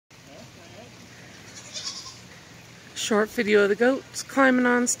Short video of the goats climbing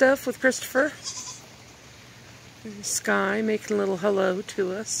on stuff with Christopher. And Sky making a little hello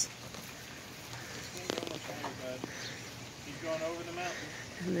to us.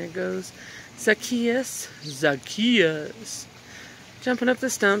 And there goes Zacchaeus. Jumping up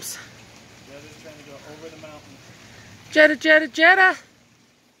the stumps. Jetta's trying to go over the mountain. Jetta.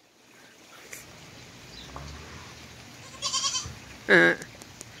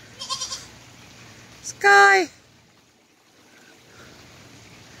 Sky.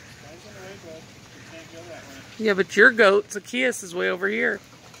 Yeah, but your goat, Zacchaeus, is way over here.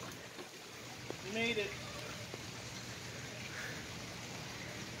 You made it.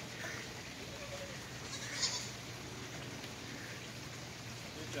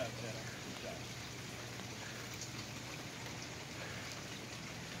 Good job, Jetta. Good job.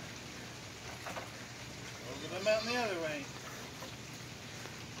 Over the mountain the other way.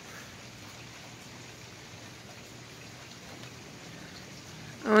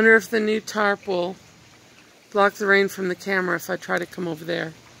 I wonder if the new tarp will block the rain from the camera if I try to come over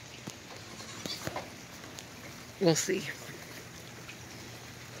there. We'll see. Just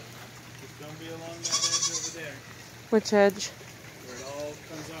don't be along that edge over there. Which edge? Where it all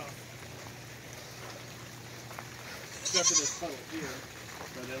comes off. Except for this puddle here,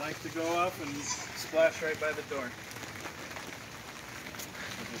 where they like to go off and splash right by the door.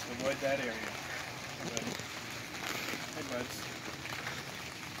 So just avoid that area. Hey, buds.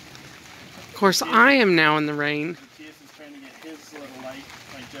 Of course, I am now in the rain. Zacchaeus is trying to get his little light,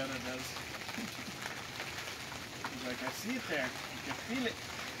 like Jetta does. He's like, I see it there. I can feel it.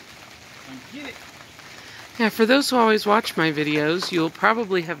 I can get it. Yeah, for those who always watch my videos, you'll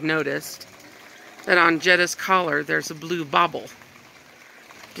probably have noticed that on Jetta's collar, there's a blue bobble.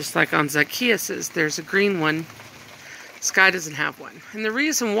 Just like on Zacchaeus's, there's a green one. Sky doesn't have one. And the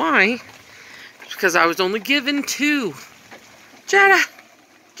reason why is because I was only given 2. Jetta!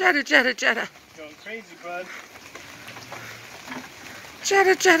 Jetta. Going crazy, bud.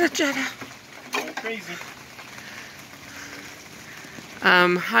 Jetta. Going crazy.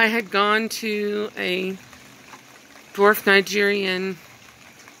 I had gone to a dwarf Nigerian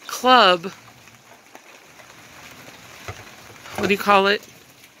club. What do you call it?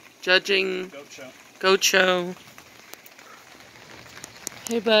 Judging. Goat show. Goat show.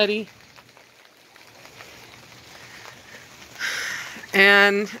 Hey, buddy.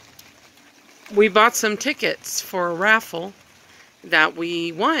 And we bought some tickets for a raffle that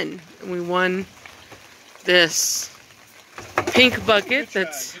we won. We won this pink bucket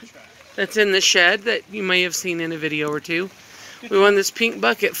that's in the shed that you may have seen in a video or two. We won this pink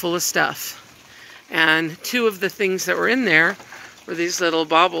bucket full of stuff. And 2 of the things that were in there were these little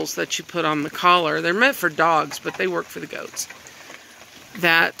baubles that you put on the collar. They're meant for dogs, but they work for the goats.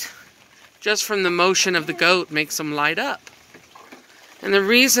 That just from the motion of the goat makes them light up. And the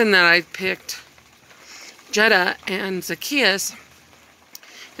reason that I picked Jetta and Zacchaeus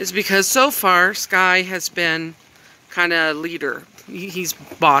is because so far Sky has been kind of leader. He's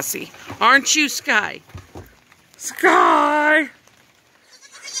bossy. Aren't you, Sky? Sky!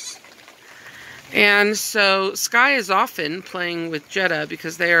 And so Sky is often playing with Jetta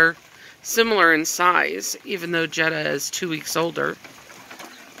because they are similar in size, even though Jetta is 2 weeks older.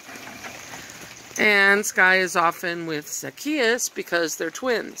 And Sky is often with Zacchaeus because they're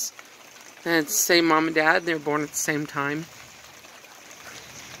twins. And it's the same mom and dad, and they were born at the same time.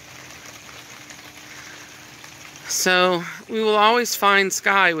 So we will always find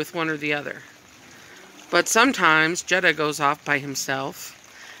Sky with one or the other. But sometimes Jetta goes off by himself.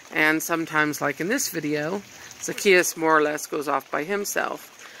 And sometimes, like in this video, Zacchaeus more or less goes off by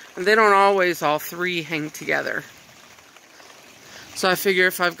himself. And they don't always all 3 hang together. So I figure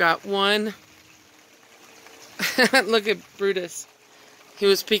if I've got one... Look at Brutus. He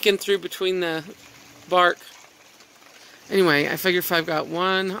was peeking through between the bark. Anyway, I figure if I've got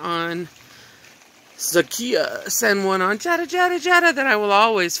one on Zacchaeus and one on Jetta, then I will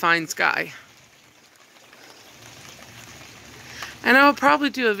always find Sky. And I will probably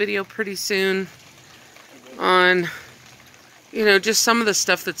do a video pretty soon on, you know, just some of the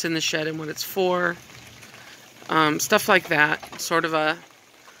stuff that's in the shed and what it's for. Stuff like that. Sort of a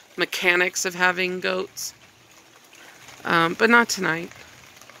mechanics of having goats. But not tonight.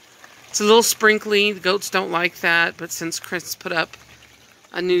 It's a little sprinkly. The goats don't like that. But since Chris put up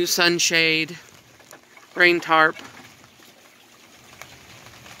a new sunshade, rain tarp,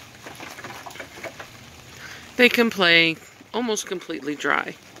 they can play almost completely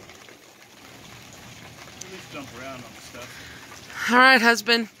dry. Just jump around on stuff. Alright,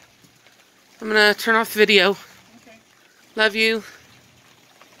 husband. I'm going to turn off the video. Okay. Love you.